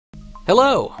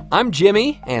Hello, I'm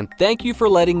Jimmy, and thank you for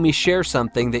letting me share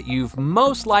something that you've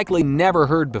most likely never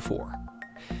heard before.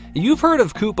 You've heard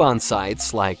of coupon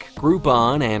sites like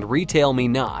Groupon and Retail Me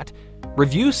Not,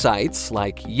 review sites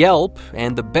like Yelp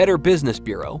and the Better Business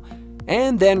Bureau,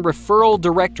 and then referral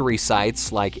directory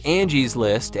sites like Angie's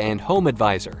List and Home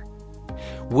Advisor.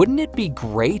 Wouldn't it be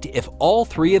great if all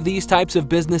three of these types of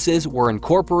businesses were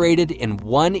incorporated in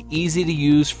one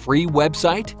easy-to-use free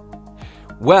website?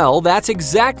 Well, that's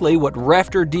exactly what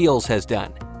Refdir Deals has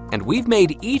done, and we've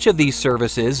made each of these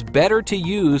services better to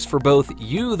use for both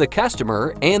you, the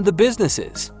customer, and the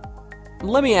businesses.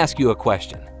 Let me ask you a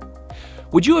question.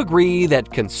 Would you agree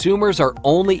that consumers are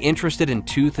only interested in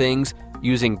two things,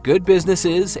 using good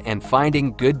businesses and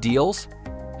finding good deals?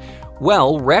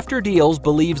 Well, Refdir Deals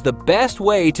believes the best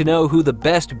way to know who the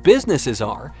best businesses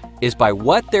are is by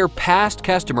what their past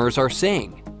customers are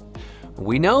saying.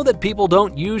 We know that people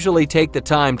don't usually take the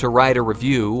time to write a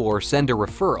review or send a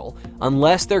referral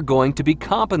unless they're going to be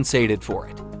compensated for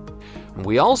it.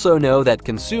 We also know that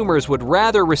consumers would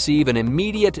rather receive an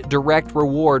immediate direct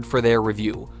reward for their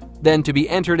review than to be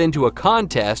entered into a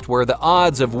contest where the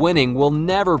odds of winning will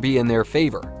never be in their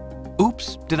favor.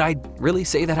 Oops, did I really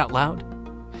say that out loud?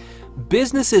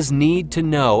 Businesses need to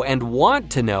know and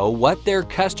want to know what their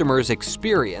customers'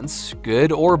 experience,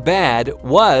 good or bad,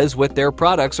 was with their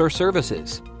products or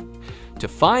services. To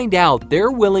find out,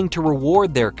 they're willing to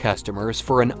reward their customers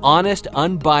for an honest,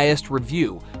 unbiased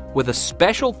review with a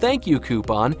special thank you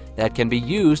coupon that can be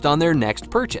used on their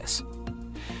next purchase.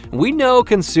 We know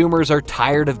consumers are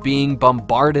tired of being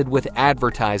bombarded with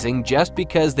advertising just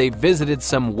because they visited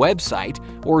some website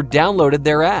or downloaded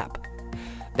their app.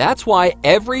 That's why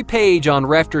every page on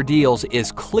Refdir Deals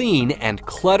is clean and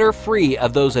clutter-free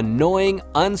of those annoying,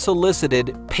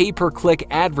 unsolicited, pay-per-click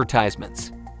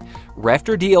advertisements.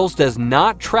 Refdir Deals does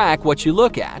not track what you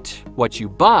look at, what you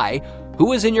buy,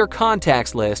 who is in your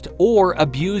contacts list, or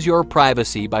abuse your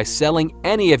privacy by selling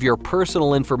any of your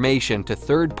personal information to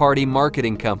third-party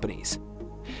marketing companies.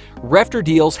 Refdir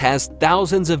Deals has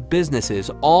thousands of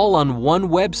businesses all on one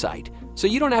website, so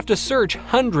you don't have to search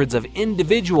hundreds of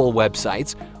individual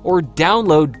websites or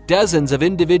download dozens of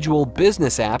individual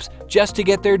business apps just to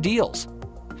get their deals.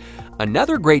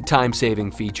 Another great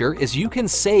time-saving feature is you can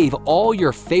save all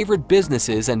your favorite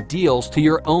businesses and deals to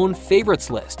your own favorites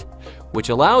list, which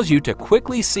allows you to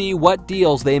quickly see what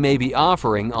deals they may be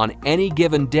offering on any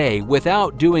given day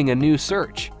without doing a new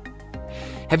search.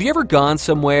 Have you ever gone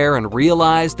somewhere and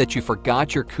realized that you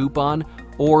forgot your coupon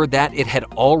or that it had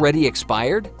already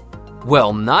expired?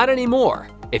 Well, not anymore.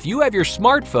 If you have your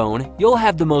smartphone, you'll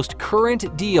have the most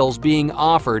current deals being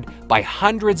offered by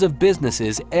hundreds of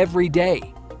businesses every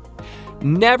day.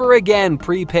 Never again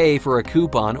prepay for a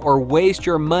coupon or waste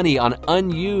your money on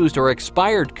unused or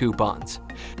expired coupons,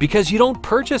 because you don't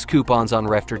purchase coupons on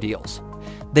Refdir Deals.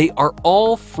 They are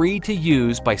all free to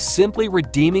use by simply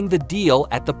redeeming the deal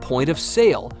at the point of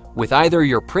sale with either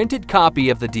your printed copy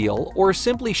of the deal or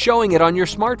simply showing it on your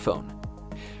smartphone.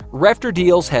 Refdir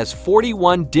Deals has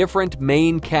 41 different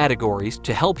main categories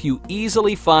to help you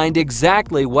easily find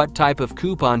exactly what type of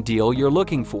coupon deal you're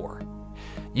looking for.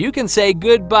 You can say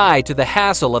goodbye to the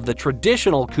hassle of the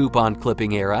traditional coupon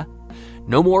clipping era.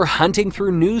 No more hunting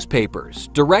through newspapers,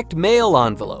 direct mail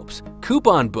envelopes,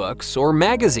 coupon books, or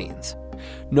magazines.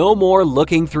 No more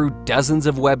looking through dozens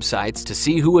of websites to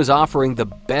see who is offering the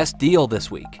best deal this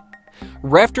week.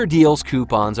 Refdir Deals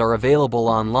coupons are available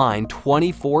online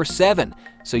 24/7,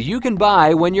 so you can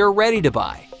buy when you're ready to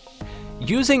buy.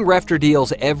 Using Refdir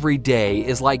Deals every day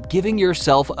is like giving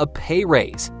yourself a pay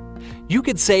raise. You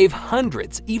could save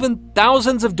hundreds, even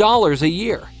thousands of dollars a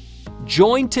year.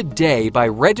 Join today by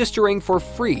registering for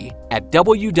free at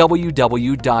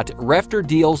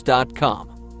www.refdirdeals.com.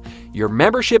 Your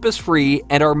membership is free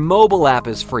and our mobile app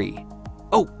is free.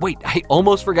 Oh, wait, I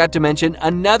almost forgot to mention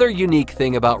another unique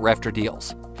thing about Refdir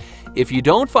Deals. If you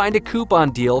don't find a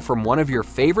coupon deal from one of your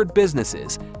favorite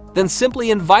businesses, then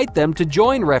simply invite them to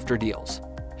join Refdir Deals.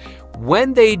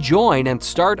 When they join and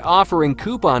start offering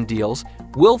coupon deals,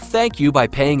 we'll thank you by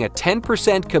paying a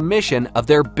 10% commission of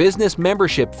their business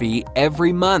membership fee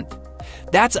every month.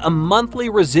 That's a monthly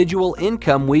residual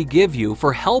income we give you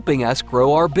for helping us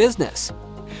grow our business.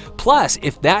 Plus,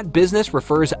 if that business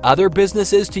refers other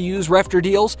businesses to use Refdir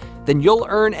Deals, then you'll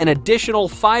earn an additional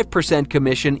 5%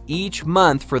 commission each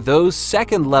month for those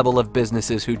second level of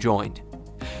businesses who joined.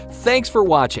 Thanks for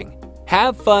watching.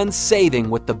 Have fun saving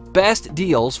with the best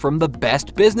deals from the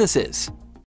best businesses.